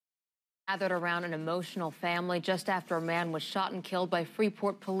Gathered around an emotional family just after a man was shot and killed by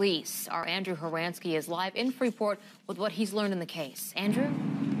Freeport police. Our Andrew Horansky is live in Freeport with what he's learned in the case. Andrew?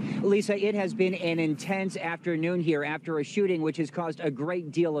 Lisa, it has been an intense afternoon here after a shooting which has caused a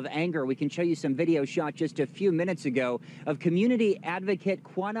great deal of anger. We can show you some video shot just a few minutes ago of community advocate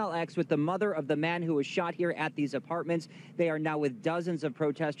Quanal X with the mother of the man who was shot here at these apartments. They are now with dozens of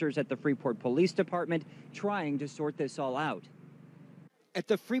protesters at the Freeport Police Department trying to sort this all out. At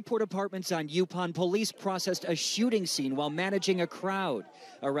the Freeport apartments on Yupon, police processed a shooting scene while managing a crowd.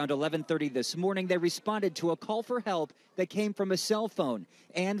 Around 11:30 this morning, they responded to a call for help that came from a cell phone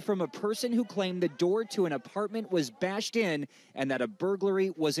and from a person who claimed the door to an apartment was bashed in and that a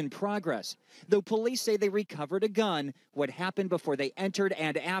burglary was in progress. Though police say they recovered a gun, what happened before they entered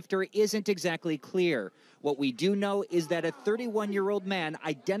and after isn't exactly clear. What we do know is that a 31-year-old man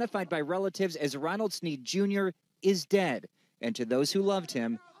identified by relatives as Ronald Sneed Jr. is dead. And to those who loved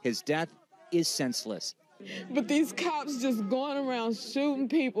him, his death is senseless. But these cops just going around shooting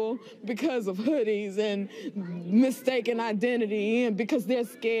people because of hoodies and mistaken identity and because they're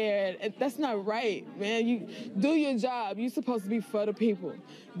scared. That's not right, man. You do your job. You're supposed to be for the people.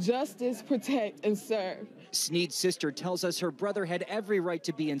 Justice, protect, and serve. Sneed's sister tells us her brother had every right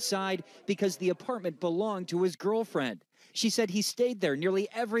to be inside because the apartment belonged to his girlfriend. She said he stayed there nearly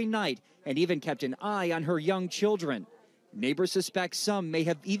every night and even kept an eye on her young children. Neighbors suspect some may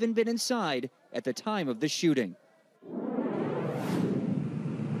have even been inside at the time of the shooting.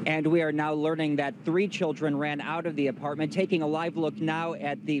 And we are now learning that 3 children ran out of the apartment. Taking a live look now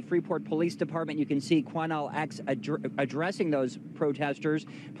at the Freeport Police Department, you can see Quanal X addressing those protesters.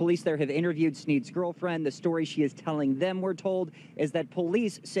 Police there have interviewed Sneed's girlfriend. The story she is telling them, we're told, is that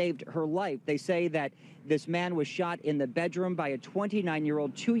police saved her life. They say that this man was shot in the bedroom by a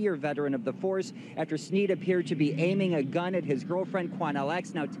 29-year-old 2-year veteran of the force after Sneed appeared to be aiming a gun at his girlfriend, Quanal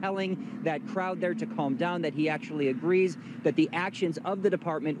X, now telling that crowd there to calm down, that he actually agrees that the actions of the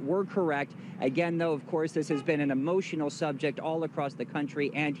department were correct. Again, though, of course, this has been an emotional subject all across the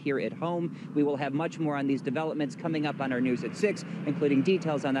country and here at home. We will have much more on these developments coming up on our news at 6, including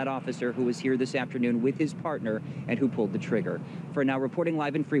details on that officer who was here this afternoon with his partner and who pulled the trigger. For now, reporting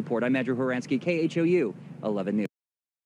live in Freeport, I'm Andrew Horansky, KHOU 11 News.